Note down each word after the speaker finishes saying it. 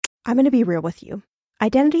I'm going to be real with you.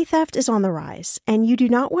 Identity theft is on the rise, and you do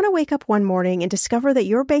not want to wake up one morning and discover that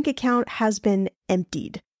your bank account has been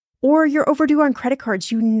emptied, or you're overdue on credit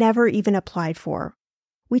cards you never even applied for.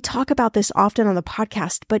 We talk about this often on the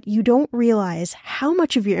podcast, but you don't realize how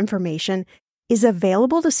much of your information is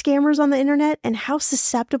available to scammers on the internet and how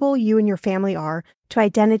susceptible you and your family are to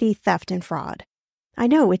identity theft and fraud. I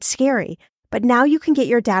know, it's scary, but now you can get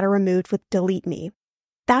your data removed with Delete Me.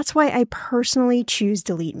 That's why I personally choose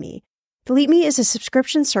Delete Me. Delete Me is a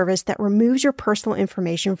subscription service that removes your personal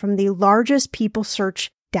information from the largest people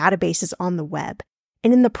search databases on the web,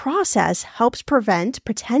 and in the process helps prevent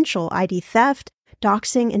potential ID theft,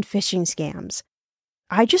 doxing, and phishing scams.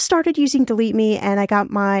 I just started using Delete Me and I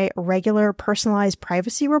got my regular personalized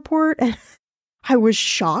privacy report and I was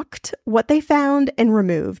shocked what they found and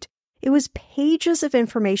removed. It was pages of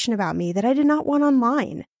information about me that I did not want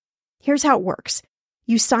online. Here's how it works.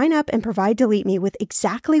 You sign up and provide Delete Me with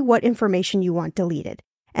exactly what information you want deleted,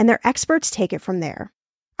 and their experts take it from there.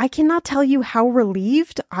 I cannot tell you how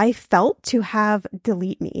relieved I felt to have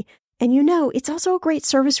Delete Me. And it's also a great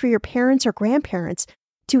service for your parents or grandparents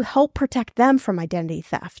to help protect them from identity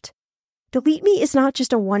theft. Delete Me is not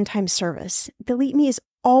just a one-time service. Delete Me is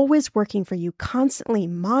always working for you, constantly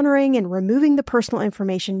monitoring and removing the personal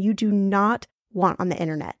information you do not want on the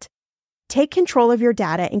internet. Take control of your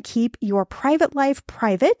data and keep your private life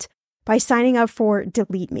private by signing up for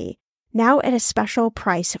Delete Me, now at a special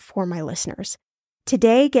price for my listeners.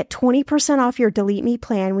 Today, get 20% off your Delete Me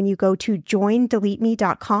plan when you go to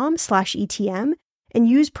joindeleteme.com/ETM and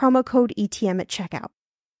use promo code ETM at checkout.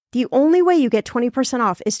 The only way you get 20%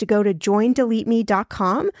 off is to go to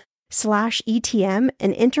joindeleteme.com/ETM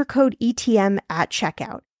and enter code ETM at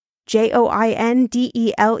checkout.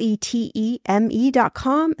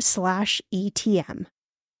 joindeleteme.com/ETM.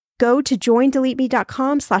 Go to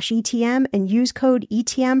joindeleteme.com/ETM and use code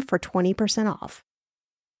ETM for 20% off.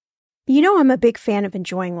 I'm a big fan of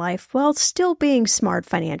enjoying life while still being smart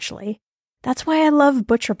financially. That's why I love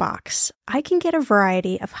ButcherBox. I can get a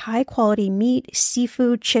variety of high-quality meat,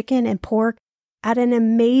 seafood, chicken, and pork at an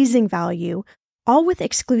amazing value, all with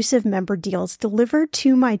exclusive member deals delivered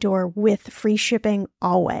to my door with free shipping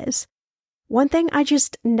always. One thing I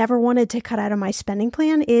just never wanted to cut out of my spending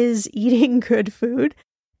plan is eating good food.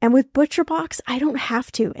 And with ButcherBox, I don't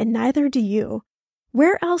have to, and neither do you.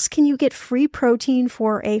 Where else can you get free protein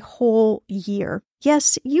for a whole year?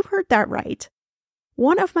 Yes, you heard that right.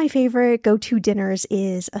 One of my favorite go-to dinners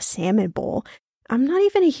is a salmon bowl. I'm not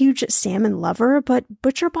even a huge salmon lover, but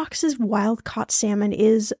ButcherBox's wild-caught salmon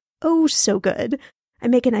is oh so good. I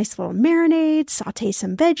make a nice little marinade, saute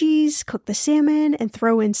some veggies, cook the salmon, and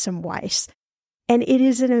throw in some rice. And it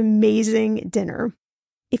is an amazing dinner.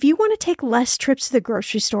 If you want to take less trips to the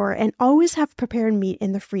grocery store and always have prepared meat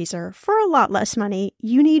in the freezer for a lot less money,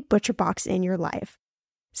 you need ButcherBox in your life.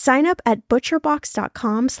 Sign up at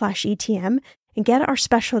butcherbox.com/ETM and get our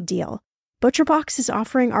special deal. ButcherBox is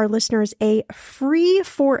offering our listeners a free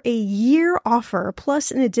for a year offer plus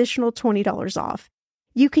an additional $20 off.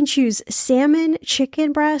 You can choose salmon,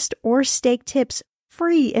 chicken breast, or steak tips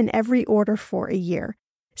free in every order for a year.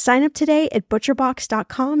 Sign up today at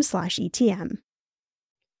butcherbox.com/ETM.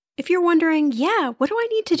 If you're wondering, what do I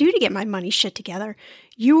need to do to get my money shit together?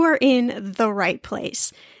 You are in the right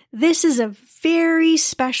place. This is a very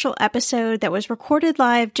special episode that was recorded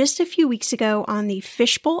live just a few weeks ago on the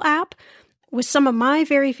Fishbowl app with some of my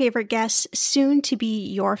very favorite guests, soon to be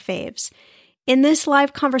your faves. In this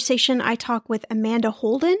live conversation, I talk with Amanda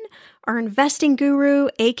Holden, our investing guru,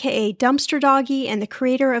 aka Dumpster Doggy, and the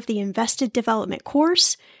creator of the Invested Development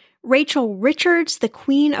course, Rachel Richards, the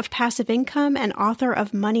queen of passive income and author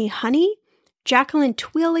of Money Honey, Jacqueline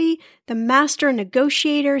Twillie, the master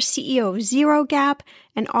negotiator, CEO of Zero Gap,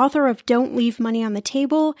 and author of Don't Leave Money on the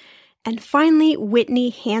Table, and finally,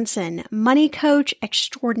 Whitney Hansen, money coach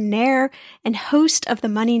extraordinaire and host of the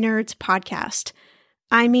Money Nerds podcast.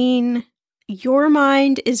 I mean, your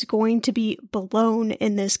mind is going to be blown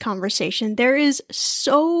in this conversation. There is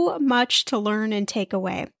so much to learn and take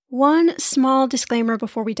away. One small disclaimer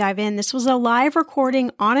before we dive in. This was a live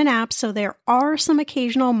recording on an app, so there are some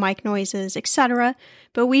occasional mic noises, etc.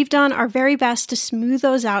 But we've done our very best to smooth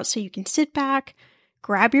those out so you can sit back,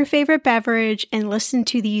 grab your favorite beverage, and listen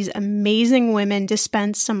to these amazing women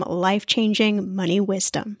dispense some life-changing money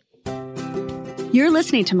wisdom. You're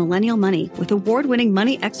listening to Millennial Money with award-winning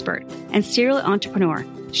money expert and serial entrepreneur,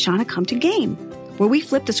 Shauna Compton Game, where we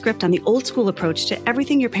flip the script on the old-school approach to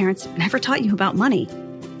everything your parents never taught you about money.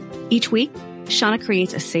 Each week, Shauna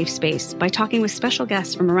creates a safe space by talking with special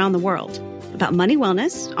guests from around the world about money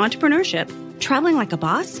wellness, entrepreneurship, traveling like a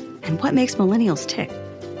boss, and what makes millennials tick.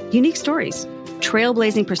 Unique stories,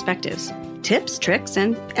 trailblazing perspectives, tips, tricks,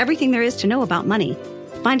 and everything there is to know about money.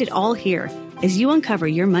 Find it all here as you uncover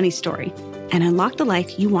your money story and unlock the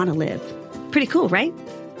life you want to live. Pretty cool, right?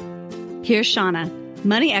 Here's Shauna,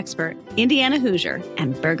 money expert, Indiana Hoosier,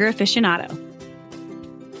 and burger aficionado.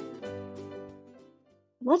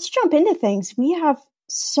 Let's jump into things. We have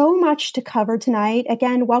so much to cover tonight.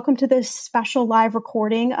 Again, welcome to this special live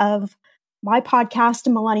recording of my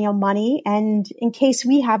podcast, Millennial Money. And in case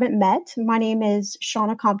we haven't met, my name is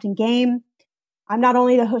Shauna Compton Game. I'm not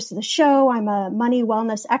only the host of the show, I'm a money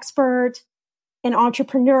wellness expert, an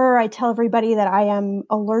entrepreneur. I tell everybody that I am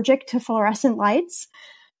allergic to fluorescent lights.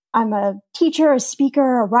 I'm a teacher, a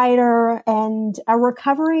speaker, a writer, and a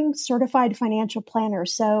recovering certified financial planner.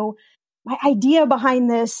 So my idea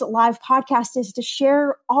behind this live podcast is to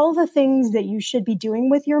share all the things that you should be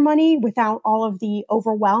doing with your money without all of the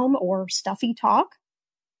overwhelm or stuffy talk.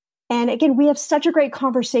 And again, we have such a great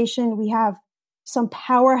conversation. We have some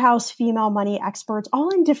powerhouse female money experts, all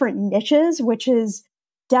in different niches, which is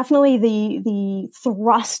definitely the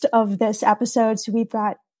thrust of this episode. So we've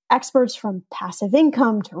got experts from passive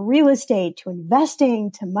income to real estate to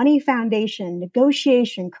investing to money foundation,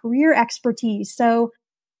 negotiation, career expertise. So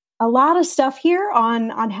a lot of stuff here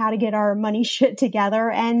on how to get our money shit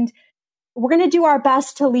together. And we're going to do our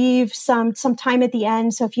best to leave some time at the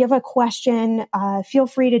end. So if you have a question, feel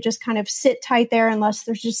free to just kind of sit tight there unless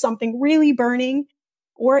there's just something really burning.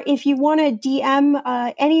 Or if you want to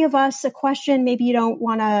DM any of us a question, maybe you don't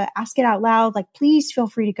want to ask it out loud, like please feel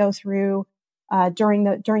free to go through during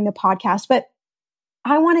the podcast. But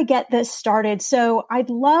I want to get this started. So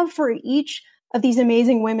I'd love for each of these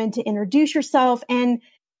amazing women to introduce yourself and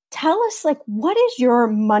tell us, like, what is your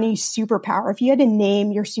money superpower? If you had to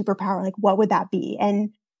name your superpower, like, what would that be?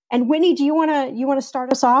 And Whitney, do you want to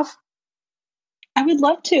start us off? I would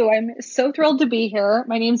love to. I'm so thrilled to be here.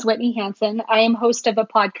 My name's Whitney Hansen. I am host of a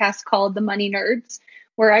podcast called The Money Nerds,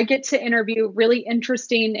 where I get to interview really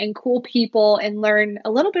interesting and cool people and learn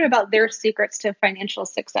a little bit about their secrets to financial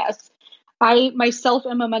success. I myself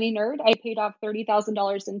am a money nerd. I paid off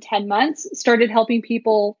 $30,000 in 10 months, started helping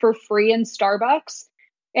people for free in Starbucks,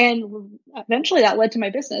 and eventually that led to my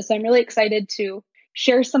business. I'm really excited to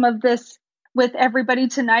share some of this with everybody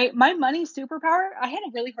tonight. My money superpower, I had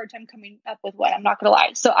a really hard time coming up with one, I'm not going to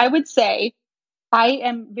lie. So I would say I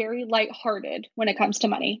am very lighthearted when it comes to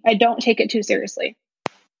money. I don't take it too seriously.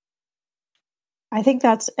 I think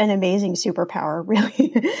that's an amazing superpower,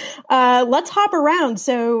 really. Let's hop around.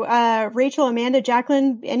 So Rachel, Amanda,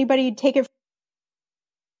 Jacqueline, anybody take it?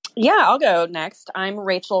 Yeah, I'll go next. I'm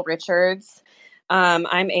Rachel Richards.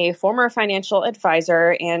 I'm a former financial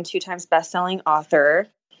advisor and 2 times best-selling author.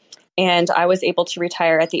 And I was able to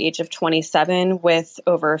retire at the age of 27 with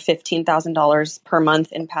over $15,000 per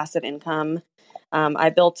month in passive income. I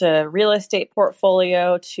built a real estate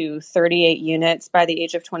portfolio to 38 units by the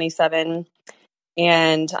age of 27.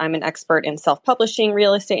 And I'm an expert in self-publishing,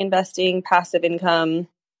 real estate investing, passive income.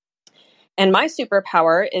 And my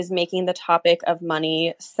superpower is making the topic of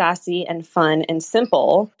money sassy and fun and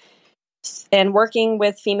simple, and working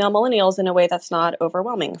with female millennials in a way that's not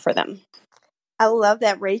overwhelming for them. I love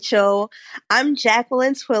that, Rachel. I'm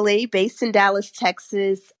Jacqueline Twillie, based in Dallas,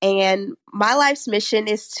 Texas, and my life's mission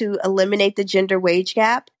is to eliminate the gender wage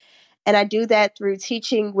gap. And I do that through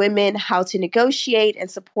teaching women how to negotiate and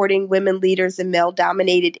supporting women leaders in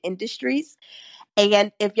male-dominated industries.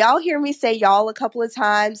 And if y'all hear me say y'all a couple of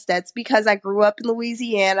times, that's because I grew up in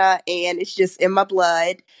Louisiana and it's just in my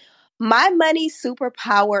blood. My money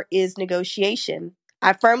superpower is negotiation.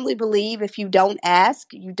 I firmly believe if you don't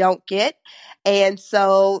ask, you don't get. And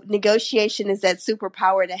so negotiation is that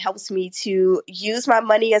superpower that helps me to use my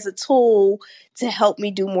money as a tool to help me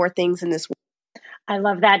do more things in this world. I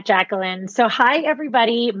love that, Jacqueline. So hi,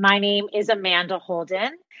 everybody. My name is Amanda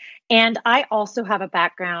Holden, and I also have a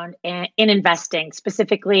background in investing.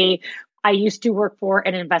 Specifically, I used to work for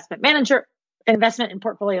an investment and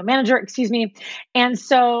portfolio manager, And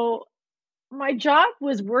so my job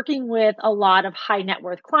was working with a lot of high net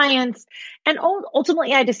worth clients. And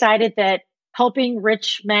ultimately, I decided that helping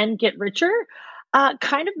rich men get richer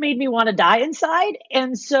kind of made me want to die inside.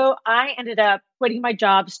 And so I ended up quitting my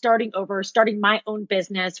job, starting my own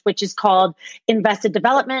business, which is called Invested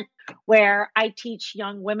Development, where I teach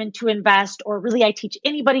young women to invest, or really I teach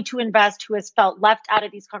anybody to invest who has felt left out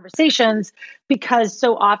of these conversations, because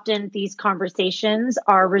so often these conversations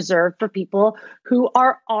are reserved for people who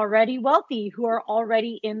are already wealthy, who are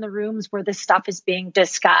already in the rooms where this stuff is being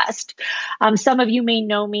discussed. Some of you may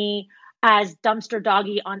know me as Dumpster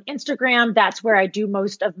Doggy on Instagram. That's where I do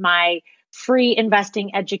most of my free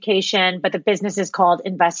investing education, but the business is called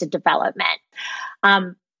Invested Development.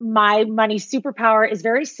 my money superpower is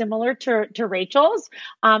very similar to Rachel's.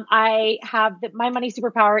 I have my money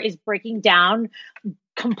superpower is breaking down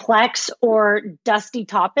complex or dusty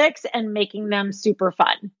topics and making them super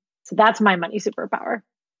fun. So that's my money superpower.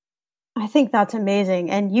 I think that's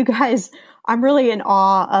amazing. And you guys, I'm really in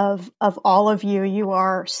awe of all of you. You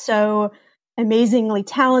are so amazingly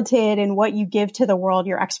talented, and what you give to the world,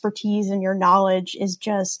 your expertise and your knowledge is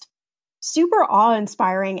just super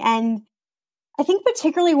awe-inspiring. And I think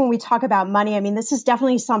particularly when we talk about money, I mean, this is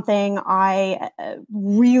definitely something I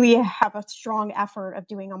really have a strong effort of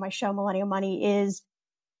doing on my show, Millennial Money, is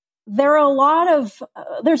there's a lot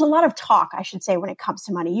of talk, I should say, when it comes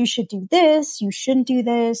to money. You should do this, you shouldn't do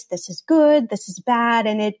this, this is good, this is bad.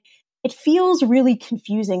 And it feels really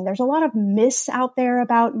confusing. There's a lot of myths out there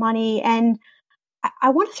about money. And I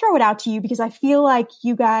want to throw it out to you because I feel like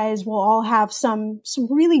you guys will all have some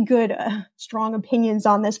really good, strong opinions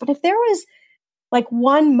on this. But if there was like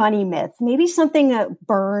one money myth, maybe something that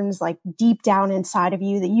burns like deep down inside of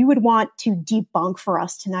you that you would want to debunk for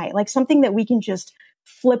us tonight, like something that we can just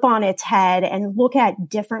flip on its head and look at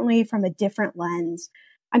differently from a different lens,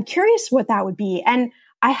 I'm curious what that would be. And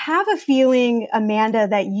I have a feeling, Amanda,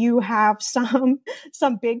 that you have some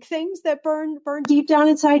big things that burn deep down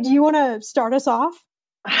inside. Do you want to start us off?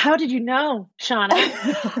 How did you know, Shauna?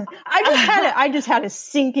 I just had a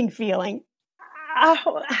sinking feeling.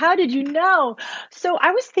 How did you know? So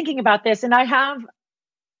I was thinking about this, and I have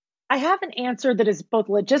an answer that is both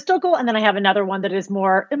logistical, and then I have another one that is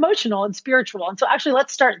more emotional and spiritual. And so actually,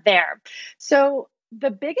 let's start there. So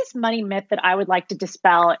the biggest money myth that I would like to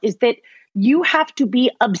dispel is that you have to be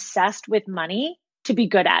obsessed with money to be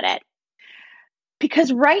good at it.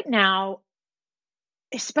 Because right now,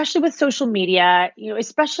 especially with social media,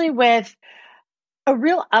 especially with a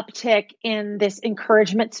real uptick in this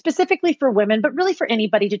encouragement, specifically for women, but really for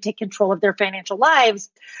anybody to take control of their financial lives,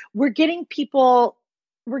 we're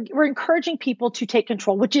encouraging people to take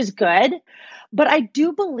control, which is good. But I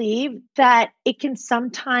do believe that it can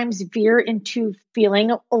sometimes veer into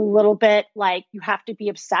feeling a little bit like you have to be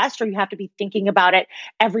obsessed or you have to be thinking about it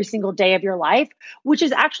every single day of your life, which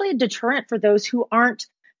is actually a deterrent for those who aren't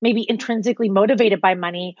maybe intrinsically motivated by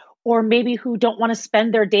money, or maybe who don't want to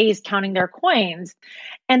spend their days counting their coins.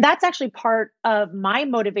 And that's actually part of my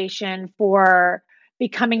motivation for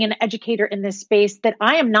becoming an educator in this space that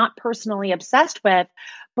I am not personally obsessed with.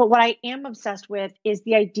 But what I am obsessed with is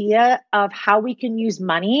the idea of how we can use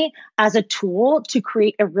money as a tool to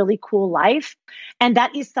create a really cool life. And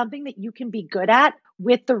that is something that you can be good at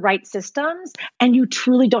with the right systems, and you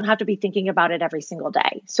truly don't have to be thinking about it every single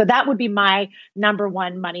day. So that would be my number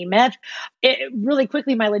one money myth. Really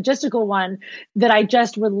quickly, my logistical one that I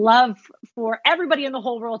just would love for everybody in the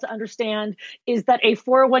whole world to understand is that a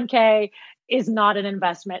 401k is not an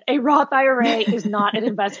investment. A Roth IRA is not an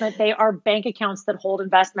investment. They are bank accounts that hold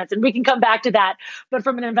investments. And we can come back to that. But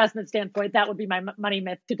from an investment standpoint, that would be my money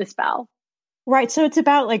myth to dispel. Right. So it's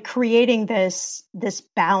about like creating this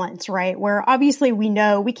balance, right? Where obviously we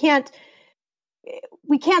know we can't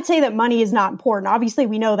say that money is not important. Obviously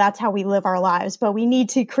we know that's how we live our lives, but we need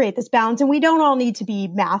to create this balance, and we don't all need to be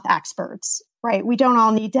math experts, right? We don't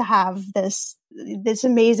all need to have this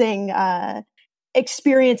amazing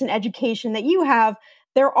experience and education that you have.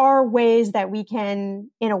 There are ways that we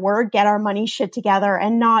can, in a word, get our money shit together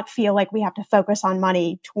and not feel like we have to focus on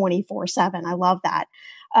money 24/7. I love that.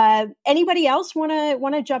 Anybody else want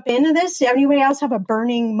to jump into this? Anybody else have a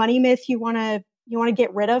burning money myth you want to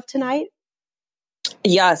get rid of tonight?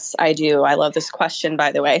 Yes, I do. I love this question,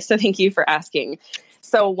 by the way. So thank you for asking.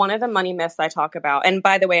 So one of the money myths I talk about, and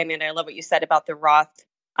by the way, Amanda, I love what you said about the Roth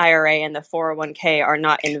IRA and the 401k are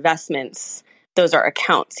not investments. Those are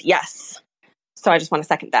accounts. Yes. So I just want to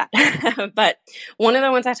second that. But one of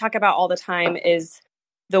the ones I talk about all the time is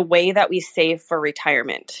the way that we save for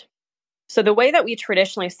retirement. So the way that we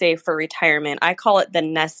traditionally save for retirement, I call it the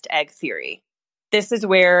nest egg theory. This is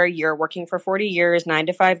where you're working for 40 years,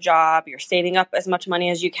 9-to-5 job, you're saving up as much money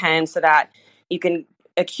as you can so that you can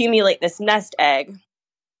accumulate this nest egg.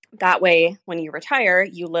 That way, when you retire,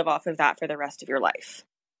 you live off of that for the rest of your life.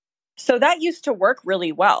 So that used to work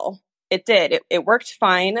really well. It did. It worked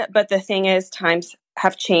fine. But the thing is, times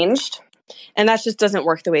have changed, and that just doesn't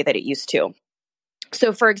work the way that it used to.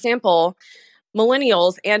 So for example,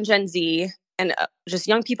 millennials and Gen Z and just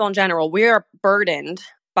young people in general, we are burdened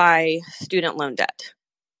by student loan debt.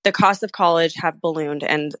 The cost of college have ballooned,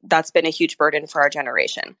 and that's been a huge burden for our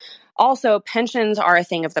generation. Also, pensions are a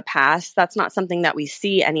thing of the past. That's not something that we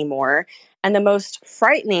see anymore. And the most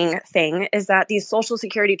frightening thing is that the Social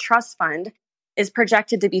Security Trust Fund is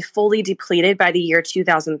projected to be fully depleted by the year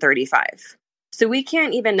 2035. So we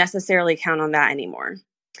can't even necessarily count on that anymore.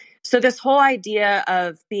 So this whole idea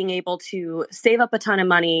of being able to save up a ton of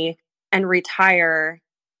money and retire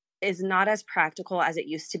is not as practical as it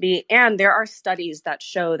used to be. And there are studies that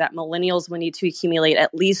show that millennials will need to accumulate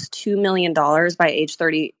at least $2 million by age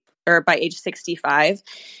 30 or by age 65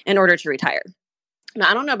 in order to retire.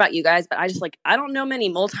 Now, I don't know about you guys, but I don't know many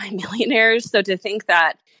multimillionaires. So to think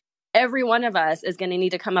that every one of us is going to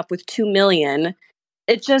need to come up with 2 million,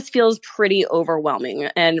 it just feels pretty overwhelming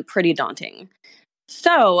and pretty daunting.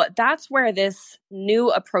 So that's where this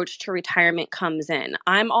new approach to retirement comes in.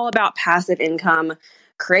 I'm all about passive income,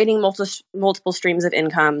 creating multiple streams of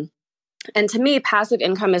income. And to me, passive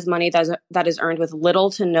income is money that is earned with little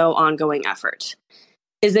to no ongoing effort.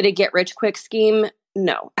 Is it a get rich quick scheme?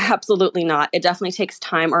 No, absolutely not. It definitely takes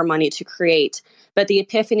time or money to create. But the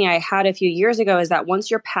epiphany I had a few years ago is that once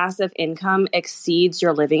your passive income exceeds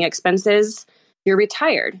your living expenses, you're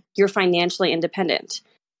retired. You're financially independent.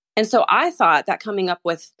 And so I thought that coming up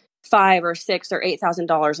with $5,000 or $6,000 or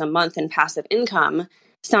 $8,000 a month in passive income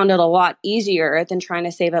sounded a lot easier than trying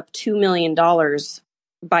to save up $2 million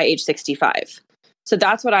by age 65. So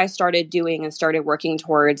that's what I started doing and started working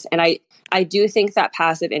towards. And I do think that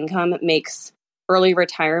passive income makes early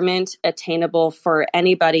retirement attainable for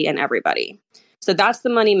anybody and everybody. So that's the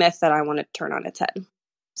money myth that I want to turn on its head.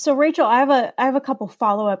 So Rachel, I have a couple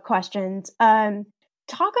follow-up questions.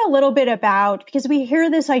 Talk a little bit about, because we hear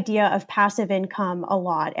this idea of passive income a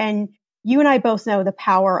lot, and you and I both know the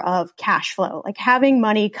power of cash flow. Like having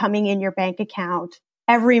money coming in your bank account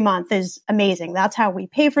every month is amazing. That's how we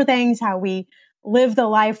pay for things, how we live the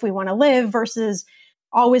life we want to live versus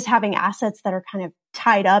always having assets that are kind of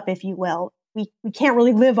tied up, if you will. We can't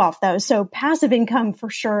really live off those. So passive income for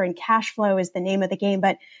sure, and cash flow is the name of the game.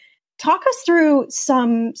 But talk us through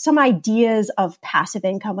some ideas of passive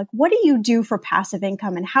income. Like, what do you do for passive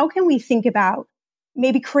income, and how can we think about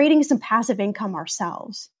maybe creating some passive income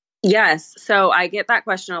ourselves? Yes. So I get that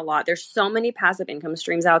question a lot. There's so many passive income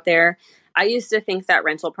streams out there. I used to think that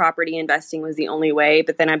rental property investing was the only way,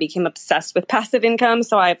 but then I became obsessed with passive income.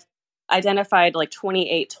 So I've identified like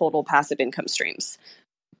 28 total passive income streams.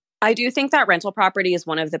 I do think that rental property is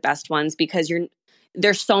one of the best ones because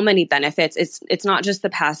there's so many benefits. It's not just the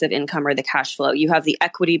passive income or the cash flow. You have the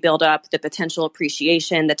equity buildup, the potential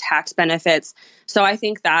appreciation, the tax benefits. So I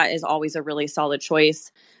think that is always a really solid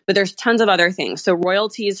choice. But there's tons of other things. So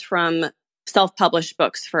royalties from self-published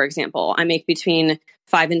books, for example, I make between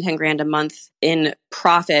 $5,000 and $10,000 a month in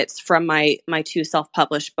profits from my two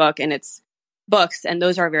self-published books, and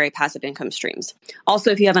those are very passive income streams. Also,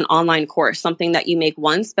 if you have an online course, something that you make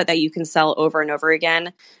once, but that you can sell over and over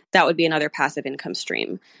again, that would be another passive income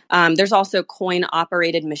stream. There's also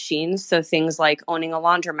coin-operated machines, so things like owning a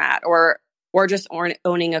laundromat or just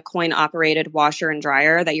owning a coin-operated washer and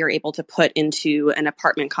dryer that you're able to put into an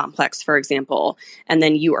apartment complex, for example, and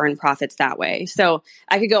then you earn profits that way. So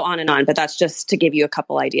I could go on and on, but that's just to give you a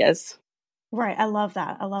couple ideas. Right. I love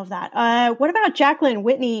that. What about Jacqueline,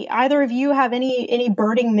 Whitney? Either of you have any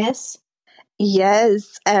burning myths?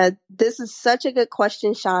 Yes, this is such a good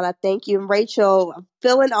question, Shauna. Thank you. And Rachel, I'm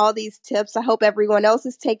feeling all these tips. I hope everyone else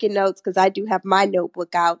is taking notes because I do have my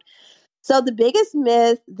notebook out. So the biggest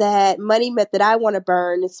money myth that I want to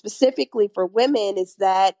burn, specifically for women, is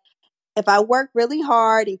that if I work really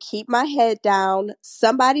hard and keep my head down,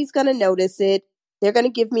 somebody's going to notice it. They're going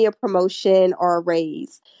to give me a promotion or a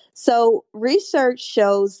raise. So research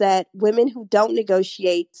shows that women who don't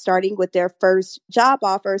negotiate, starting with their first job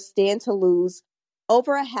offer, stand to lose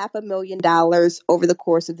over $500,000 over the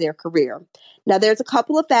course of their career. Now, there's a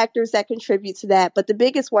couple of factors that contribute to that, but the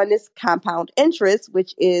biggest one is compound interest,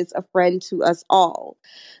 which is a friend to us all.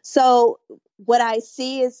 So what I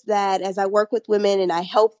see is that as I work with women and I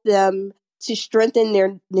help them to strengthen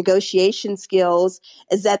their negotiation skills,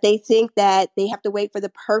 is that they think that they have to wait for the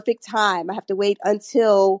perfect time. I have to wait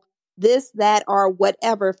until this, that, or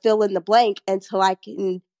whatever, fill in the blank, until I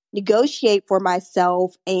can negotiate for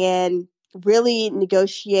myself and really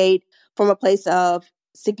negotiate from a place of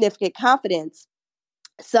significant confidence.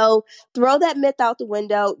 So throw that myth out the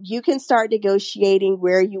window. You can start negotiating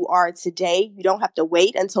where you are today. You don't have to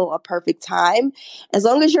wait until a perfect time. As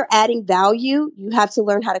long as you're adding value, you have to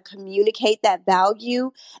learn how to communicate that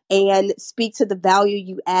value and speak to the value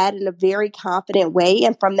you add in a very confident way.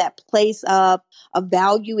 And from that place of a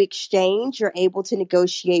value exchange, you're able to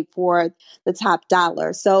negotiate for the top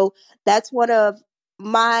dollar. So that's one of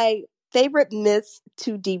my favorite myths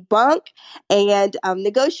to debunk. And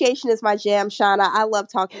negotiation is my jam, Shauna. I love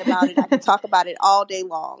talking about it. I can talk about it all day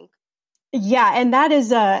long. Yeah, and that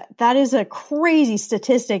is a crazy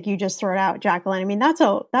statistic you just threw out, Jacqueline. I mean, that's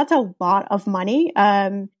a lot of money.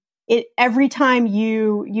 every time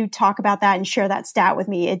you talk about that and share that stat with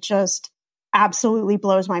me, it just absolutely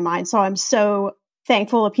blows my mind. So I'm so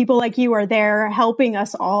thankful that people like you are there helping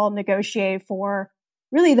us all negotiate for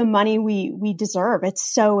really the money we deserve. It's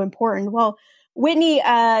so important. Well, Whitney,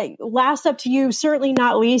 last up to you, certainly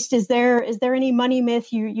not least, is there any money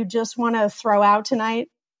myth you just want to throw out tonight?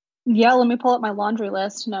 Yeah, let me pull up my laundry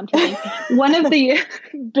list. No, I'm kidding. One of the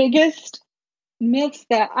biggest myths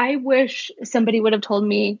that I wish somebody would have told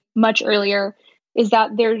me much earlier is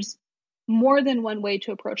that there's more than one way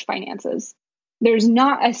to approach finances. There's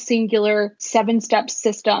not a singular 7-step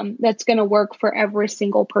system that's going to work for every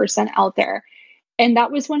single person out there. And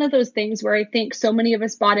that was one of those things where I think so many of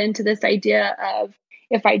us bought into this idea of,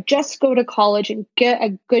 if I just go to college and get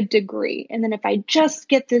a good degree, and then if I just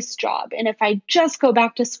get this job, and if I just go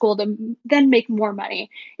back to school to then make more money,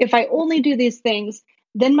 if I only do these things,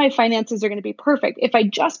 then my finances are going to be perfect. If I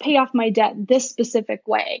just pay off my debt this specific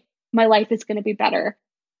way, my life is going to be better.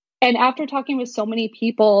 And after talking with so many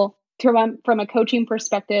people from a coaching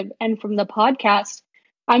perspective and from the podcast,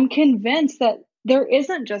 I'm convinced that there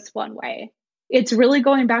isn't just one way. It's really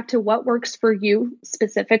going back to what works for you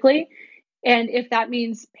specifically. And if that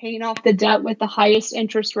means paying off the debt with the highest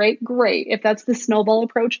interest rate, great. If that's the snowball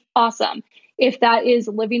approach, awesome. If that is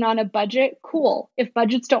living on a budget, cool. If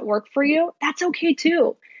budgets don't work for you, that's okay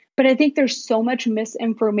too. But I think there's so much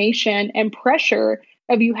misinformation and pressure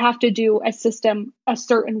of you have to do a system a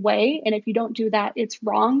certain way. And if you don't do that, it's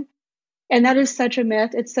wrong. And that is such a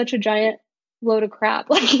myth. It's such a giant load of crap.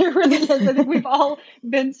 Like, it really is. I think we've all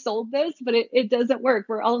been sold this, but it doesn't work.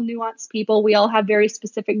 We're all nuanced people. We all have very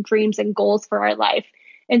specific dreams and goals for our life.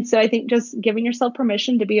 And so I think just giving yourself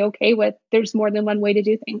permission to be okay with there's more than one way to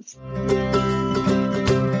do things.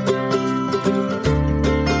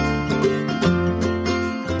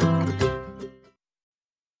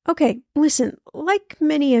 Okay, listen, like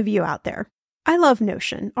many of you out there, I love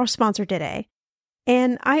Notion, our sponsor today.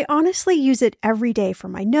 And I honestly use it every day for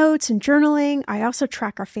my notes and journaling. I also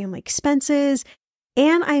track our family expenses,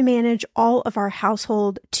 and I manage all of our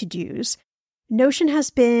household to-dos. Notion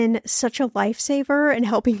has been such a lifesaver in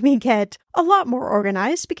helping me get a lot more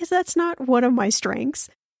organized, because that's not one of my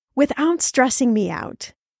strengths, without stressing me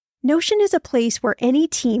out. Notion is a place where any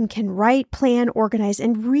team can write, plan, organize,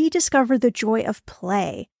 and rediscover the joy of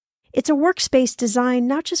play. It's a workspace designed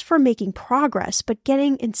not just for making progress, but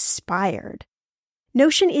getting inspired.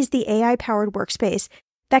 Notion is the AI-powered workspace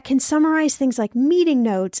that can summarize things like meeting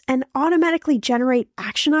notes and automatically generate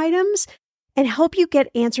action items and help you get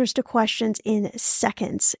answers to questions in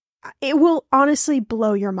seconds. It will honestly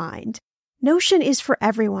blow your mind. Notion is for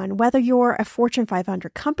everyone, whether you're a Fortune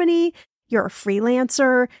 500 company, you're a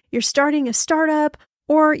freelancer, you're starting a startup,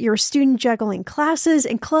 or you're a student juggling classes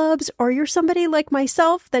and clubs, or you're somebody like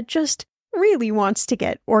myself that just really wants to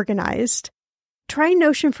get organized. Try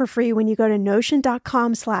Notion for free when you go to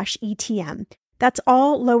notion.com/ETM. That's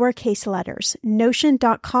all lowercase letters,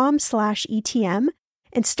 notion.com/ETM,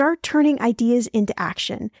 and start turning ideas into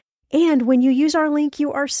action. And when you use our link,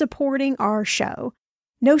 you are supporting our show,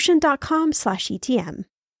 notion.com/ETM.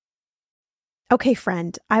 Okay,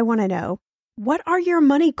 friend, I want to know, what are your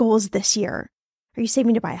money goals this year? Are you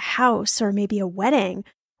saving to buy a house, or maybe a wedding,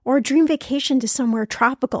 or a dream vacation to somewhere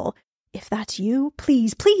tropical? If that's you,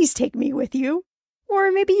 please take me with you.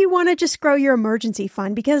 Or maybe you want to just grow your emergency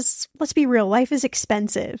fund because, let's be real, life is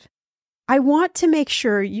expensive. I want to make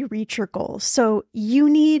sure you reach your goals, so you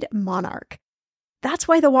need Monarch. That's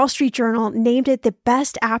why the Wall Street Journal named it the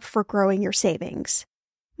best app for growing your savings.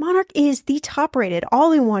 Monarch is the top-rated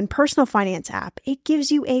all-in-one personal finance app. It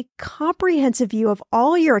gives you a comprehensive view of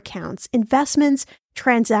all your accounts, investments,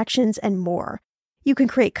 transactions, and more. You can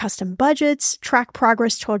create custom budgets, track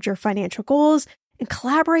progress towards your financial goals, and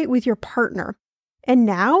collaborate with your partner. And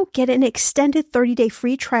now, get an extended 30-day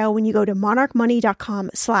free trial when you go to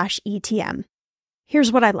monarchmoney.com/ETM.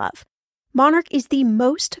 Here's what I love. Monarch is the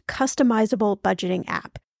most customizable budgeting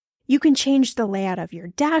app. You can change the layout of your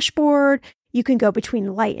dashboard. You can go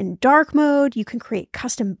between light and dark mode. You can create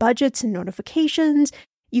custom budgets and notifications.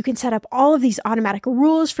 You can set up all of these automatic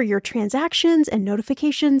rules for your transactions and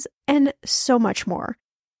notifications, and so much more.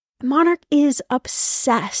 Monarch is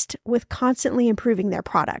obsessed with constantly improving their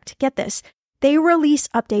product. Get this. They release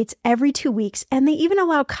updates every 2 weeks, and they even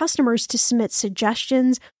allow customers to submit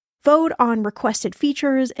suggestions, vote on requested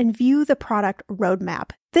features, and view the product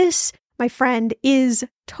roadmap. This, my friend, is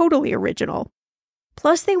totally original.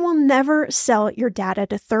 Plus, they will never sell your data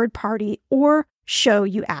to third party or show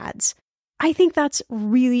you ads. I think that's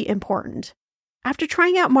really important. After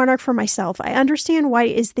trying out Monarch for myself, I understand why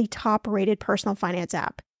it is the top-rated personal finance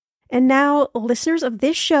app. And now listeners of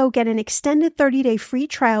this show get an extended 30-day free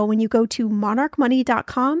trial when you go to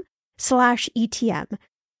monarchmoney.com/ETM.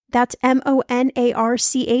 That's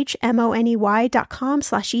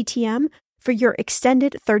monarchmoney.com/ETM for your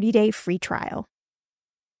extended 30-day free trial.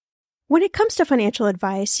 When it comes to financial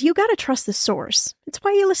advice, you got to trust the source. It's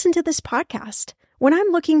why you listen to this podcast. When I'm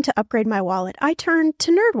looking to upgrade my wallet, I turn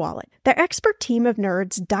to NerdWallet. Their expert team of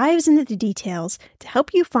nerds dives into the details to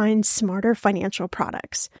help you find smarter financial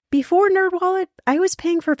products. Before NerdWallet, I was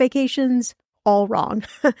paying for vacations all wrong.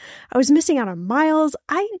 I was missing out on miles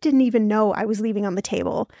I didn't even know I was leaving on the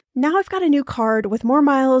table. Now I've got a new card with more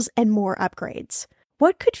miles and more upgrades.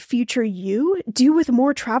 What could future you do with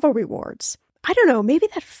more travel rewards? I don't know, maybe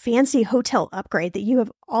that fancy hotel upgrade that you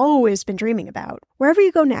have always been dreaming about. Wherever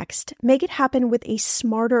you go next, make it happen with a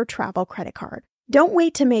smarter travel credit card. Don't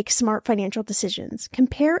wait to make smart financial decisions.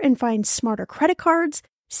 Compare and find smarter credit cards,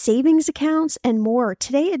 savings accounts, and more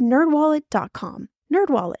today at nerdwallet.com.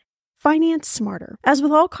 NerdWallet. Finance smarter. As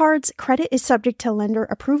with all cards, credit is subject to lender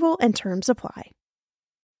approval and terms apply.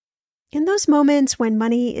 In those moments when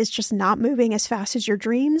money is just not moving as fast as your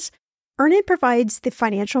dreams, Earnin provides the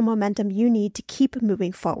financial momentum you need to keep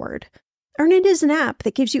moving forward. Earnin is an app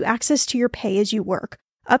that gives you access to your pay as you work,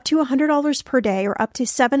 up to $100 per day or up to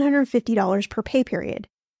 $750 per pay period.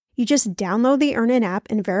 You just download the Earnin app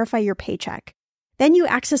and verify your paycheck. Then you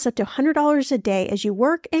access up to $100 a day as you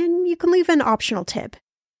work, and you can leave an optional tip.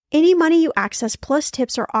 Any money you access plus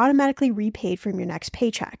tips are automatically repaid from your next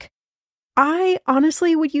paycheck. I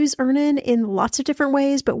honestly would use Earnin in lots of different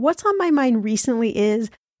ways, but what's on my mind recently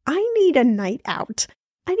is I need a night out.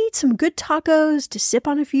 I need some good tacos to sip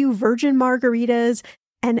on a few virgin margaritas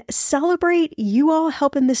and celebrate you all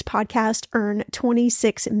helping this podcast earn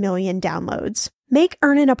 26 million downloads. Make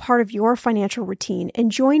Earnin a part of your financial routine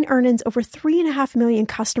and join Earnin's over 3.5 million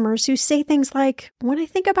customers who say things like, when I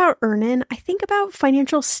think about Earnin, I think about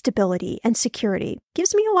financial stability and security.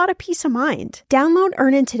 Gives me a lot of peace of mind. Download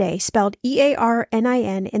Earnin today, spelled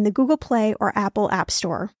EARNIN, in the Google Play or Apple App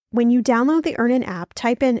Store. When you download the Earnin app,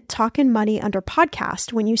 type in Talkin' Money under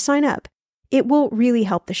podcast when you sign up. It will really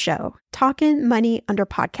help the show. Talkin' Money under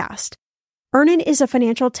podcast. Earnin is a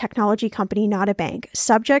financial technology company, not a bank,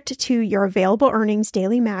 subject to your available earnings,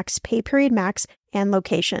 daily max, pay period max, and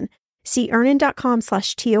location. See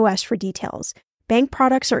earnin.com/TOS for details. Bank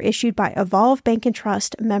products are issued by Evolve Bank and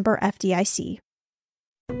Trust, member FDIC.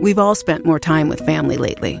 We've all spent more time with family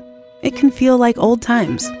lately. It can feel like old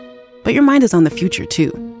times, but your mind is on the future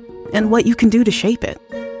too, and what you can do to shape it.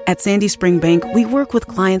 At Sandy Spring Bank, we work with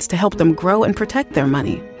clients to help them grow and protect their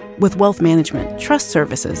money with wealth management, trust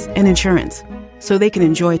services, and insurance, so they can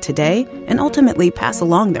enjoy today and ultimately pass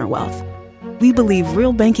along their wealth. We believe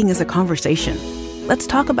real banking is a conversation. Let's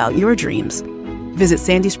talk about your dreams. Visit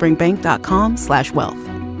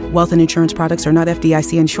sandyspringbank.com/wealth. Wealth and insurance products are not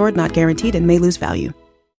FDIC insured, not guaranteed, and may lose value.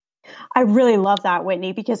 I really love that,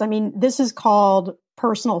 Whitney, because I mean, this is called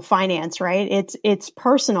personal finance, right? It's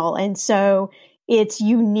personal. And so it's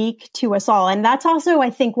unique to us all. And that's also,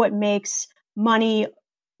 I think, what makes money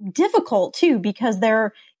difficult too, because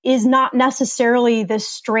there is not necessarily this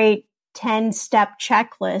straight 10-step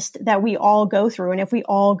checklist that we all go through. And if we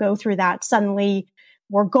all go through that, suddenly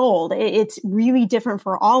we're gold. It's really different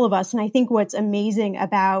for all of us. And I think what's amazing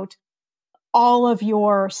about all of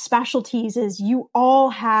your specialties is you all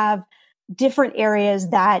have different areas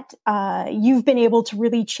that you've been able to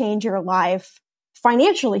really change your life,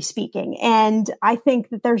 financially speaking. And I think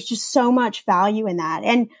that there's just so much value in that.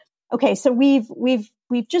 And okay, so we've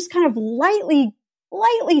just kind of lightly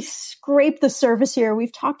scraped the surface here.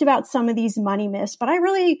 We've talked about some of these money myths, but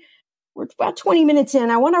we're about 20 minutes in.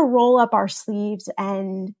 I want to roll up our sleeves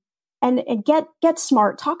and get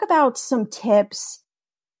smart. Talk about some tips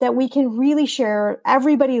that we can really share,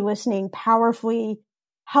 everybody listening, powerfully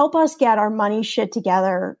help us get our money shit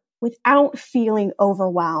together without feeling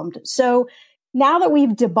overwhelmed. So now that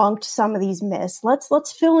we've debunked some of these myths,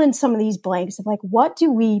 let's fill in some of these blanks of like, what do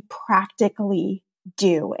we practically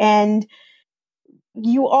do? And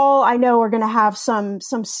you all, I know, are going to have some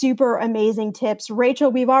super amazing tips. Rachel,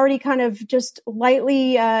 we've already kind of just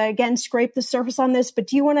lightly, again, scraped the surface on this, but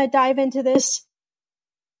do you want to dive into this?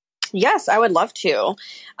 Yes, I would love to.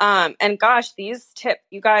 And gosh, these tips,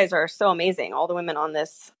 you guys are so amazing. All the women on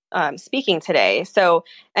this speaking today. So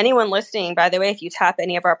anyone listening, by the way, if you tap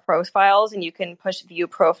any of our profiles and you can push view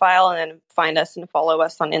profile and then find us and follow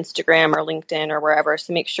us on Instagram or LinkedIn or wherever.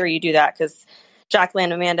 So make sure you do that because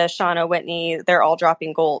Jacqueline, Amanda, Shauna, Whitney, they're all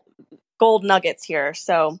dropping gold nuggets here.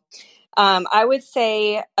 So I would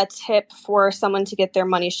say a tip for someone to get their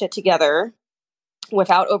money shit together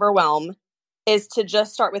without overwhelm is to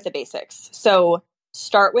just start with the basics. So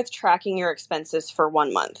start with tracking your expenses for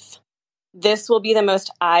 1 month. This will be the most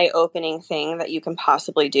eye-opening thing that you can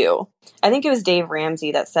possibly do. I think it was Dave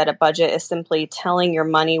Ramsey that said a budget is simply telling your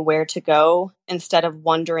money where to go instead of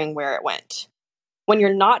wondering where it went. When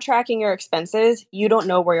you're not tracking your expenses, you don't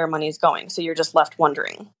know where your money is going, so you're just left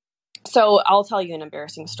wondering. So I'll tell you an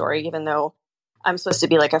embarrassing story, even though I'm supposed to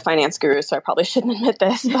be like a finance guru, so I probably shouldn't admit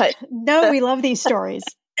this. But No, we love these stories.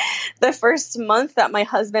 The first month that my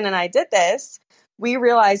husband and I did this, we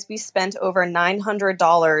realized we spent over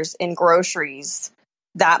 $900 in groceries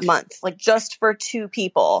that month, like just for 2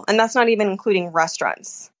 people. And that's not even including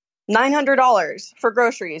restaurants. $900 for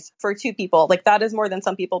groceries for 2 people. Like that is more than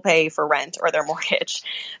some people pay for rent or their mortgage.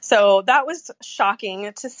 So that was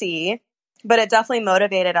shocking to see, but it definitely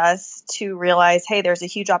motivated us to realize, hey, there's a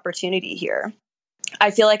huge opportunity here.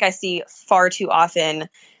 I feel like I see far too often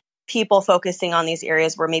people focusing on these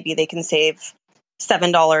areas where maybe they can save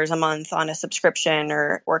 $7 a month on a subscription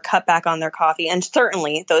or cut back on their coffee. And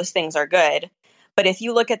certainly those things are good. But if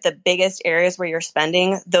you look at the biggest areas where you're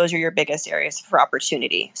spending, those are your biggest areas for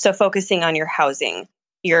opportunity. So focusing on your housing,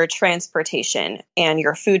 your transportation, and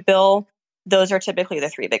your food bill, those are typically the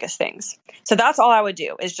 3 biggest things. So that's all I would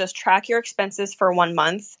do is just track your expenses for 1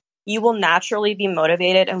 month. You will naturally be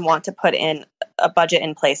motivated and want to put in a budget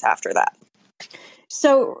in place after that.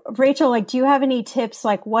 So Rachel, like, do you have any tips?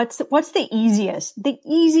 Like what's the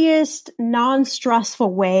easiest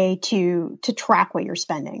non-stressful way to track what you're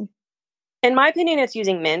spending? In my opinion, it's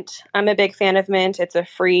using Mint. I'm a big fan of Mint. It's a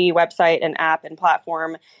free website and app and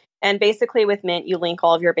platform. And basically with Mint, you link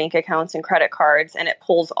all of your bank accounts and credit cards, and it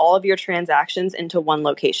pulls all of your transactions into one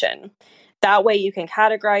location. That way you can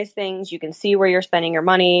categorize things. You can see where you're spending your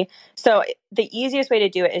money. So the easiest way to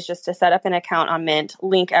do it is just to set up an account on Mint,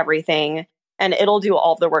 link everything, and it'll do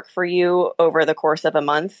all of the work for you over the course of a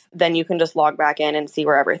month. Then you can just log back in and see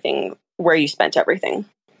where you spent everything.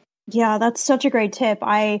 Yeah, that's such a great tip.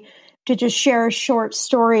 To just share a short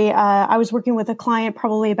story, I was working with a client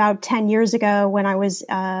probably about 10 years ago when I was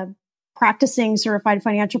practicing certified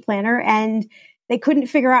financial planner, and they couldn't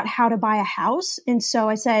figure out how to buy a house. And so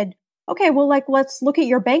I said, okay, well, let's look at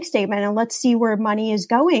your bank statement and let's see where money is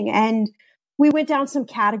going. And we went down some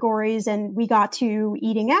categories and we got to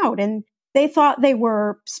eating out, and they thought they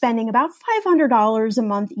were spending about $500 a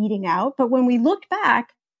month eating out. But when we looked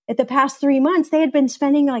back at the past 3 months, they had been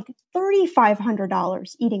spending like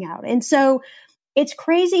 $3,500 eating out. And so it's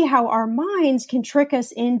crazy how our minds can trick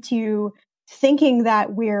us into thinking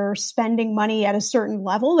that we're spending money at a certain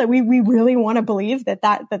level, that we really want to believe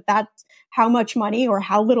that's how much money or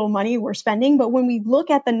how little money we're spending. But when we look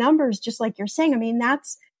at the numbers, just like you're saying, I mean,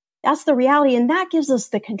 that's the reality. And that gives us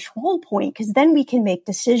the control point, because then we can make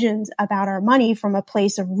decisions about our money from a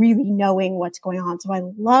place of really knowing what's going on. So I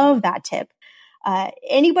love that tip.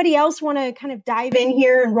 Anybody else want to kind of dive in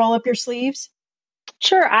here and roll up your sleeves?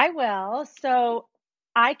 Sure, I will. So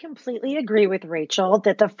I completely agree with Rachel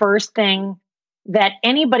that the first thing that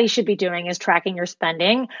anybody should be doing is tracking your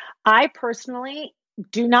spending. I personally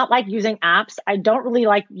do not like using apps. I don't really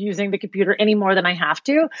like using the computer any more than I have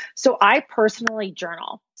to. So I personally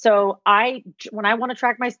journal. So when I want to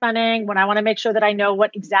track my spending, when I want to make sure that I know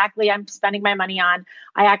what exactly I'm spending my money on,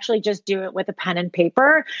 I actually just do it with a pen and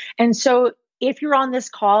paper. And so if you're on this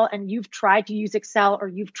call and you've tried to use Excel or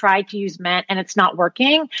you've tried to use Mint and it's not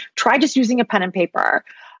working, try just using a pen and paper.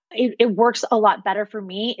 It works a lot better for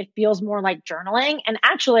me. It feels more like journaling. And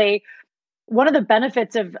actually, one of the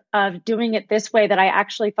benefits of doing it this way that I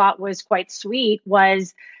actually thought was quite sweet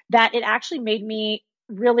was that it actually made me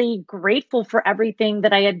really grateful for everything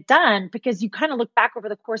that I had done, because you kind of look back over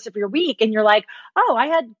the course of your week and you're like, oh, I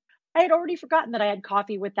had already forgotten that I had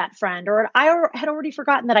coffee with that friend, or I had already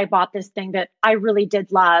forgotten that I bought this thing that I really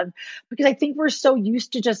did love. Because I think we're so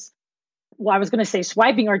used to just, well, I was going to say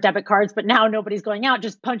swiping our debit cards, but now nobody's going out,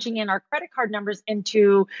 just punching in our credit card numbers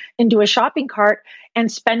into a shopping cart,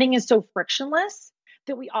 and spending is so frictionless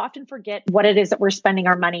that we often forget what it is that we're spending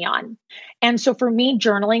our money on. And so for me,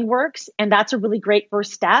 journaling works, and that's a really great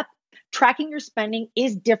first step. Tracking your spending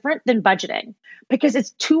is different than budgeting, because it's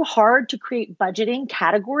too hard to create budgeting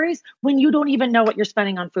categories when you don't even know what you're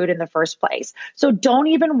spending on food in the first place. So don't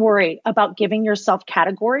even worry about giving yourself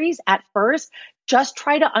categories at first. Just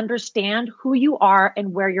try to understand who you are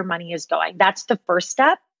and where your money is going. That's the first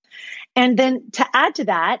step. And then to add to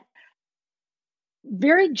that,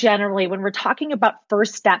 very generally, when we're talking about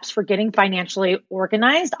first steps for getting financially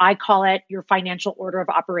organized, I call it your financial order of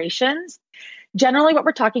operations. Generally, what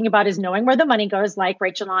we're talking about is knowing where the money goes, like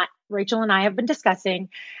Rachel and I have been discussing.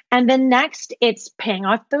 And then next, it's paying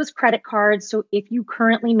off those credit cards. So if you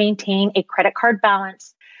currently maintain a credit card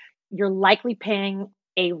balance, you're likely paying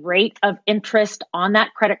a rate of interest on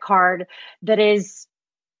that credit card that is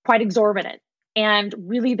quite exorbitant. And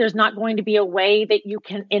really, there's not going to be a way that you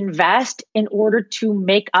can invest in order to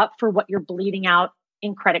make up for what you're bleeding out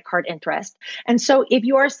in credit card interest. And so if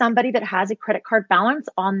you are somebody that has a credit card balance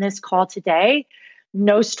on this call today,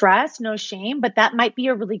 no stress, no shame, but that might be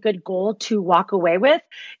a really good goal to walk away with,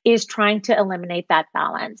 is trying to eliminate that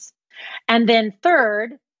balance. And then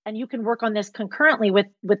third, and you can work on this concurrently with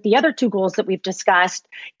the other two goals that we've discussed,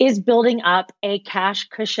 is building up a cash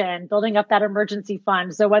cushion, building up that emergency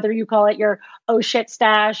fund. So whether you call it your oh shit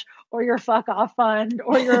stash or your fuck off fund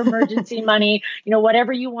or your emergency money,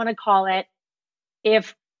 whatever you want to call it,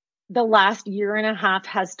 if the last year and a half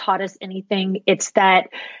has taught us anything, it's that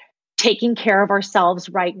taking care of ourselves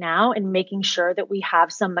right now and making sure that we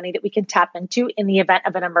have some money that we can tap into in the event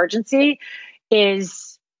of an emergency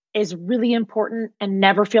is really important, and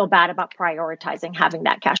never feel bad about prioritizing having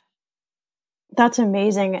that cash. That's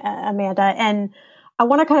amazing, Amanda. And I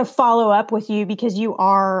want to kind of follow up with you because you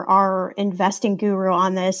are our investing guru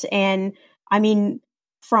on this. And I mean,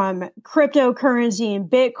 from cryptocurrency and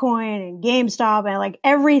Bitcoin and GameStop and like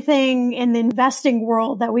everything in the investing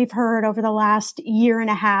world that we've heard over the last year and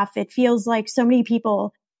a half, it feels like so many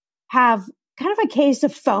people have kind of a case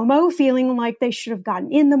of FOMO, feeling like they should have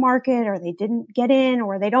gotten in the market or they didn't get in,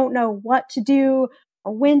 or they don't know what to do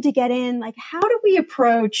or when to get in. Like, how do we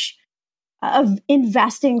approach of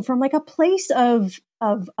investing from like a place of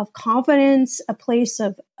confidence, a place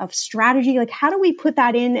of strategy? Like, how do we put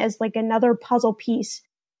that in as like another puzzle piece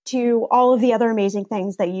to all of the other amazing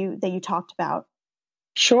things that you talked about?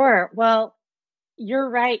 Sure. Well, you're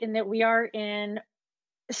right in that we are in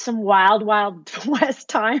some wild west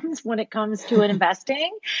times when it comes to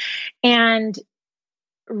investing. And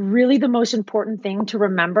really the most important thing to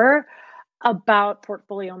remember about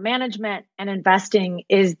portfolio management and investing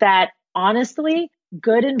is that honestly,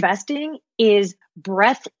 good investing is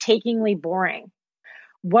breathtakingly boring.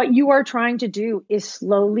 What you are trying to do is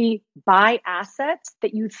slowly buy assets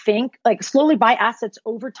that you think, like slowly buy assets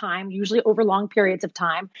over time, usually over long periods of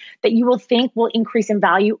time, that you will think will increase in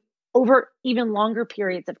value over even longer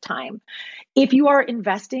periods of time. If you are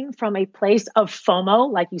investing from a place of FOMO,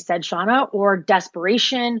 like you said, Shauna, or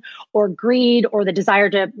desperation or greed or the desire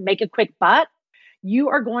to make a quick buck, you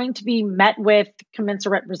are going to be met with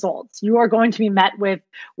commensurate results. You are going to be met with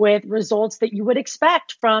results that you would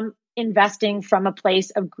expect from investing from a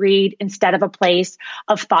place of greed instead of a place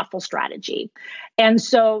of thoughtful strategy. And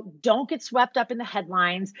so don't get swept up in the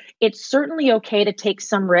headlines. It's certainly okay to take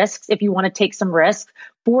some risks if you want to take some risks.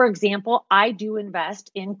 For example, I do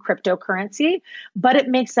invest in cryptocurrency, but it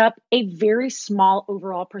makes up a very small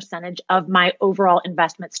overall percentage of my overall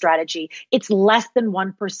investment strategy. It's less than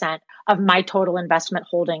 1% of my total investment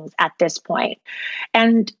holdings at this point.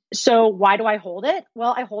 And so why do I hold it?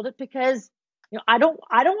 Well, I hold it because I don't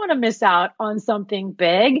want to miss out on something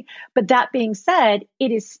big. But that being said, it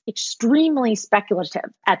is extremely speculative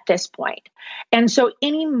at this point. And so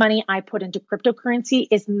any money I put into cryptocurrency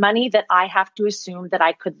is money that I have to assume that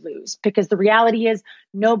I could lose, because the reality is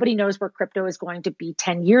nobody knows where crypto is going to be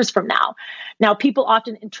 10 years from now. Now, people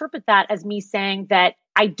often interpret that as me saying that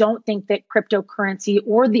I don't think that cryptocurrency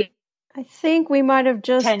I think we might have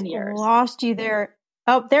just 10 years. Lost you there.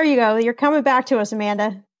 Oh, there you go. You're coming back to us,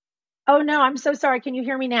 Amanda. Oh, no, I'm so sorry. Can you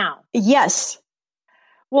hear me now? Yes.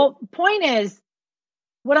 Well, point is,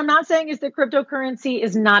 what I'm not saying is that cryptocurrency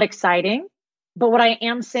is not exciting, but what I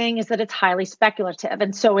am saying is that it's highly speculative.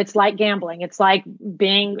 And so it's like gambling. It's like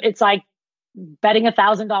betting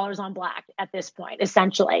 $1,000 on black at this point,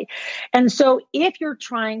 essentially. And so if you're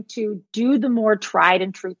trying to do the more tried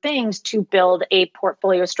and true things to build a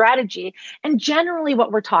portfolio strategy, and generally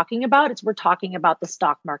what we're talking about the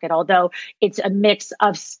stock market, although it's a mix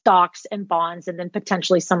of stocks and bonds and then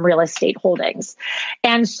potentially some real estate holdings.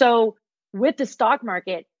 And so with the stock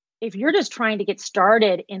market, if you're just trying to get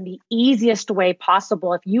started in the easiest way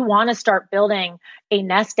possible, if you want to start building a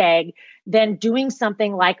nest egg, then doing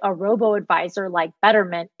something like a robo-advisor like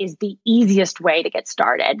Betterment is the easiest way to get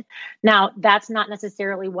started. Now, that's not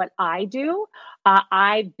necessarily what I do.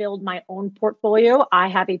 I build my own portfolio. I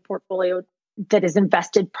have a portfolio that is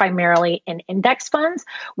invested primarily in index funds,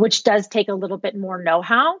 which does take a little bit more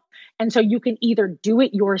know-how. And so you can either do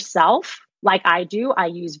it yourself, like I do. I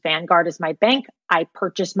use Vanguard as my bank. I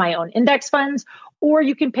purchase my own index funds, or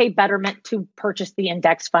you can pay Betterment to purchase the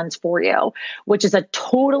index funds for you, which is a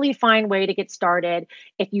totally fine way to get started.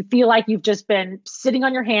 If you feel like you've just been sitting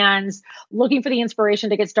on your hands, looking for the inspiration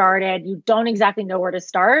to get started, you don't exactly know where to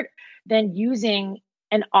start, then using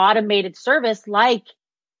an automated service like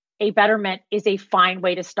a betterment is a fine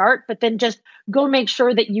way to start, but then just go make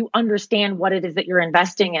sure that you understand what it is that you're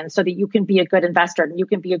investing in so that you can be a good investor and you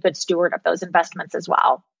can be a good steward of those investments as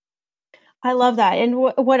well. I love that. And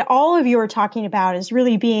what all of you are talking about is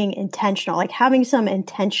really being intentional, like having some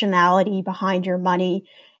intentionality behind your money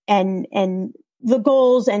and the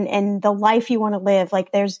goals and the life you want to live.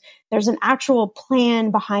 Like there's an actual plan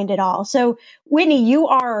behind it all. So Whitney, you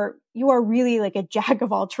are really like a jack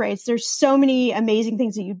of all trades. There's so many amazing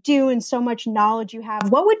things that you do and so much knowledge you have.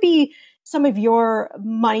 What would be some of your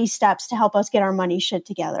money steps to help us get our money shit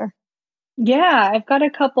together? Yeah, I've got a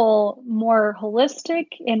couple more holistic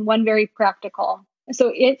and one very practical.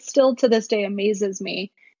 So it still to this day amazes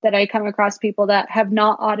me that I come across people that have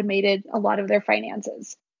not automated a lot of their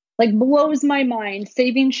finances. Like blows my mind.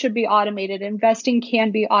 Savings should be automated. Investing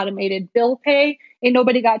can be automated. Bill pay, ain't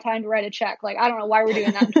nobody got time to write a check. Like, I don't know why we're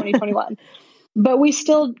doing that in 2021. But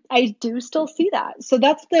I do still see that. So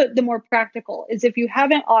that's the more practical is if you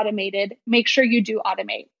haven't automated, make sure you do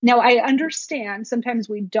automate. Now, I understand sometimes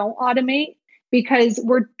we don't automate because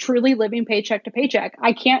we're truly living paycheck to paycheck.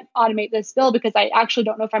 I can't automate this bill because I actually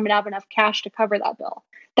don't know if I'm going to have enough cash to cover that bill.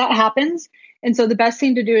 That happens. And so the best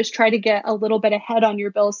thing to do is try to get a little bit ahead on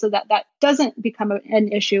your bills so that that doesn't become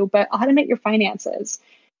an issue, but automate your finances.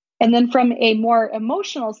 And then from a more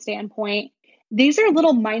emotional standpoint, these are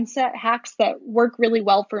little mindset hacks that work really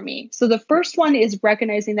well for me. So the first one is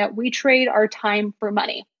recognizing that we trade our time for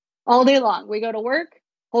money all day long. We go to work.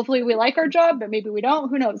 Hopefully we like our job, but maybe we don't.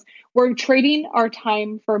 Who knows? We're trading our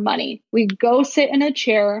time for money. We go sit in a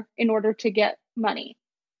chair in order to get money.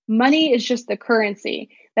 Money is just the currency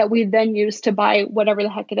that we then use to buy whatever the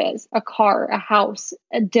heck it is, a car, a house,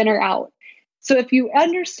 a dinner out. So if you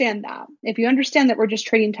understand that we're just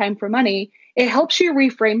trading time for money, it helps you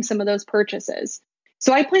reframe some of those purchases.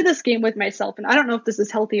 So I play this game with myself, and I don't know if this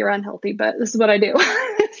is healthy or unhealthy, but this is what I do.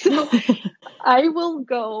 So I will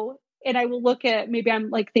go and I will look at, maybe I'm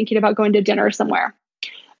like thinking about going to dinner somewhere.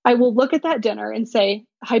 I will look at that dinner and say,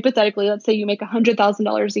 hypothetically, let's say you make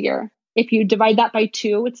 $100,000 a year. If you divide that by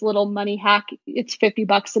 2, it's a little money hack. It's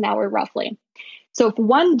 $50 an hour roughly. So if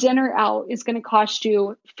one dinner out is going to cost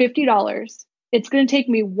you $50, it's going to take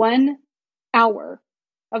me 1 hour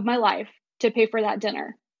of my life to pay for that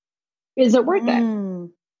dinner. Is it worth it?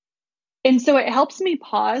 And so it helps me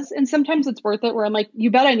pause. And sometimes it's worth it where I'm like,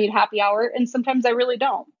 you bet I need happy hour. And sometimes I really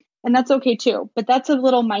don't. And that's okay too. But that's a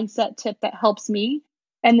little mindset tip that helps me.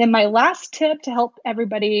 And then my last tip to help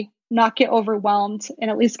everybody not get overwhelmed and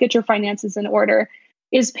at least get your finances in order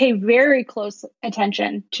is pay very close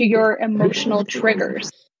attention to your emotional triggers.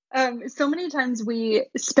 So many times we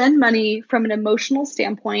spend money from an emotional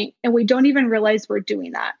standpoint and we don't even realize we're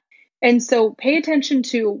doing that. And so pay attention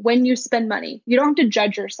to when you spend money. You don't have to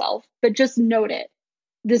judge yourself, but just note it.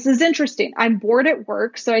 This is interesting. I'm bored at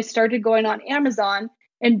work. So I started going on Amazon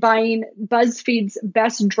and buying BuzzFeed's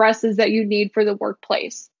best dresses that you need for the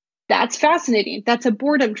workplace. That's fascinating. That's a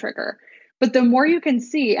boredom trigger. But the more you can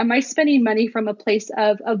see, am I spending money from a place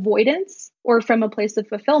of avoidance or from a place of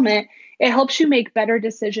fulfillment? It helps you make better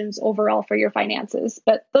decisions overall for your finances.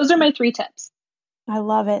 But those are my 3 tips. I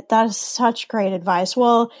love it. That is such great advice.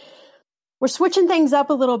 Well, we're switching things up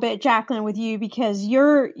a little bit, Jacqueline, with you because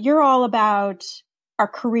you're all about our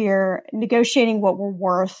career, negotiating what we're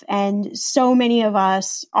worth. And so many of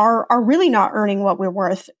us are really not earning what we're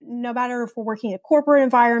worth, no matter if we're working in a corporate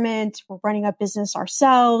environment, we're running a business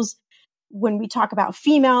ourselves. When we talk about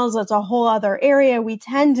females, that's a whole other area. We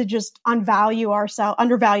tend to just undervalue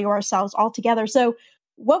ourselves altogether. So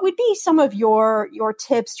what would be some of your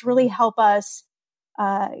tips to really help us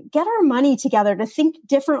get our money together, to think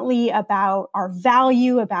differently about our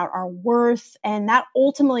value, about our worth, and that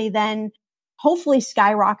ultimately then hopefully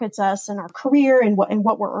skyrockets us in our career and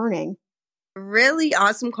what we're earning? Really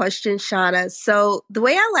awesome question, Shauna. So the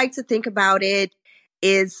way I like to think about it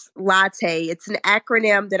is latte. It's an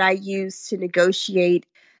acronym that I use to negotiate.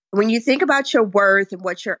 When you think about your worth and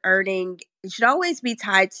what you're earning, it should always be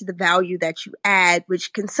tied to the value that you add,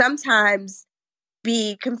 which can sometimes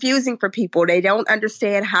be confusing for people. They don't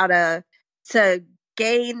understand how to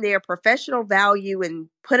gain their professional value and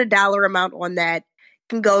put a dollar amount on that.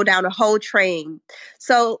 Can go down a whole train.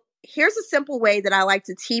 So here's a simple way that I like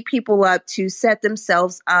to tee people up to set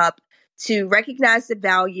themselves up to recognize the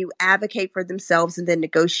value, advocate for themselves, and then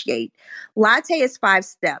negotiate. Latte is 5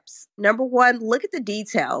 steps. Number 1, look at the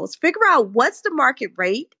details. Figure out what's the market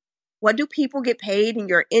rate What do people get paid in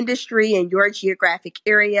your industry and your geographic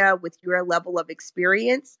area with your level of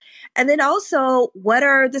experience? And then also, what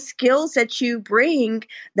are the skills that you bring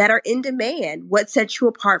that are in demand? What sets you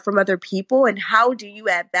apart from other people? And how do you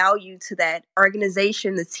add value to that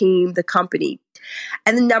organization, the team, the company?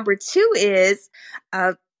 And then number two is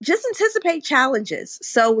just anticipate challenges.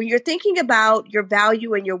 So when you're thinking about your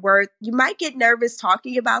value and your worth, you might get nervous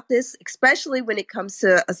talking about this, especially when it comes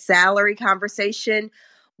to a salary conversation,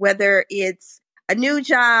 whether it's a new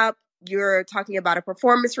job, you're talking about a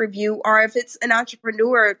performance review, or if it's an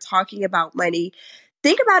entrepreneur talking about money.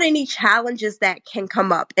 Think about any challenges that can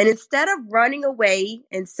come up. And instead of running away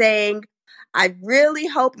and saying, I really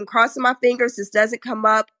hope I'm crossing my fingers this doesn't come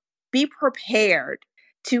up, be prepared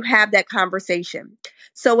to have that conversation.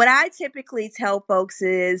 So what I typically tell folks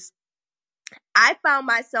is I found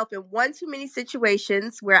myself in one too many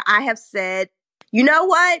situations where I have said, you know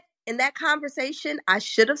what? In that conversation, I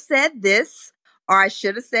should have said this or I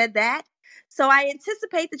should have said that. So I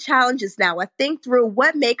anticipate the challenges now. I think through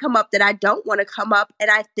what may come up that I don't want to come up,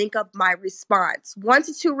 and I think of my response. 1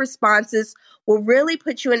 to 2 responses will really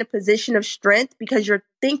put you in a position of strength because you're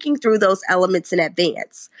thinking through those elements in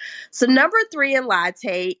advance. So number 3 in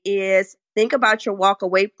latte is think about your walk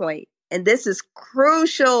away point. And this is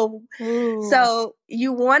crucial. Ooh. So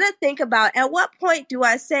you want to think about, at what point do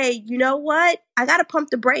I say, you know what? I got to pump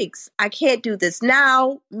the brakes. I can't do this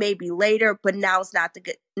now, maybe later, but now's not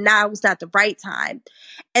the right time.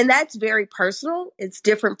 And that's very personal. It's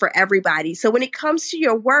different for everybody. So when it comes to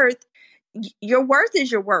your worth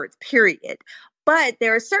is your worth, period. But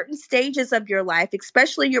there are certain stages of your life,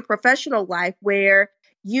 especially your professional life, where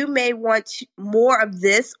you may want more of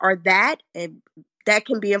this or that, and that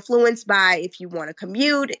can be influenced by if you want to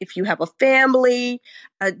commute, if you have a family,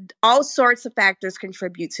 all sorts of factors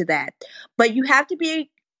contribute to that. But you have to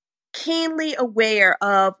be keenly aware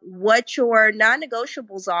of what your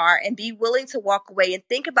non-negotiables are and be willing to walk away and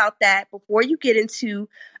think about that before you get into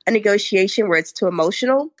a negotiation where it's too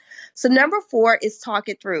emotional. So number 4 is talk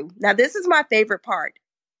it through. Now, this is my favorite part.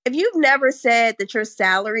 If you've never said that your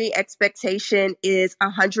salary expectation is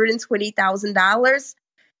 $120,000,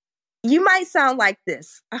 you might sound like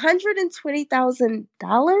this,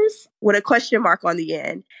 $120,000 with a question mark on the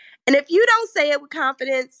end. And if you don't say it with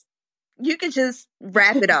confidence, you can just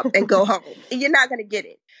wrap it up and go home. You're not going to get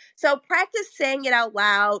it. So practice saying it out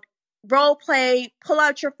loud, role play, pull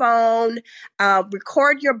out your phone,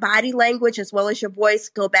 record your body language as well as your voice,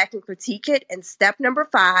 go back and critique it. And step number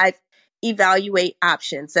 5, evaluate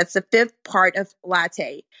options. That's the 5th part of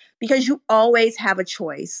latte, because you always have a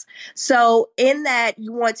choice. So in that,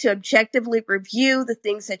 you want to objectively review the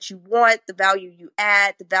things that you want, the value you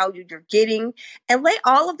add, the value you're getting, and lay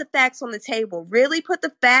all of the facts on the table. Really put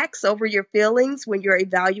the facts over your feelings when you're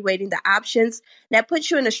evaluating the options. That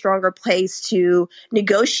puts you in a stronger place to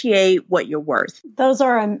negotiate what you're worth. Those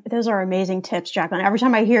are amazing tips, Jacqueline. Every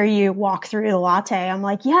time I hear you walk through the latte, I'm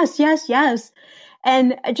like, yes, yes, yes.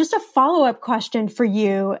 And just a follow-up question for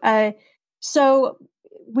you. So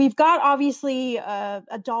we've got obviously a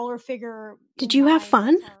dollar figure. Did you have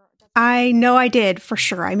fun? I know I did, for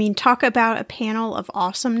sure. I mean, talk about a panel of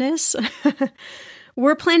awesomeness.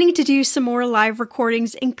 We're planning to do some more live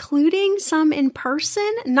recordings, including some in person,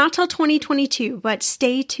 not till 2022, but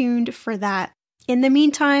stay tuned for that. In the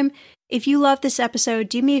meantime, if you love this episode,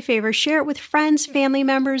 do me a favor, share it with friends, family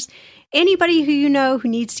members, anybody who you know who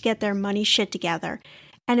needs to get their money shit together.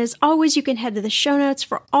 And as always, you can head to the show notes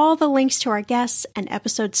for all the links to our guests and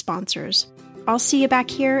episode sponsors. I'll see you back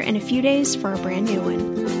here in a few days for a brand new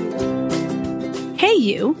one. Hey,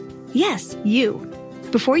 you. Yes, you.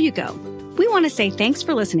 Before you go, we want to say thanks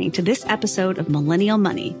for listening to this episode of Millennial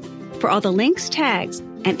Money. For all the links, tags,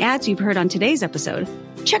 and ads you've heard on today's episode,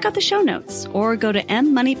 check out the show notes or go to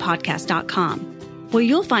mmoneypodcast.com, where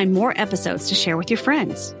you'll find more episodes to share with your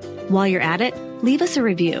friends. While you're at it, leave us a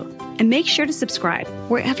review and make sure to subscribe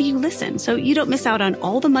wherever you listen so you don't miss out on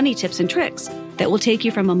all the money tips and tricks that will take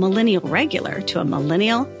you from a millennial regular to a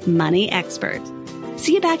millennial money expert.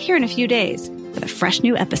 See you back here in a few days with a fresh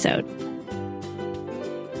new episode.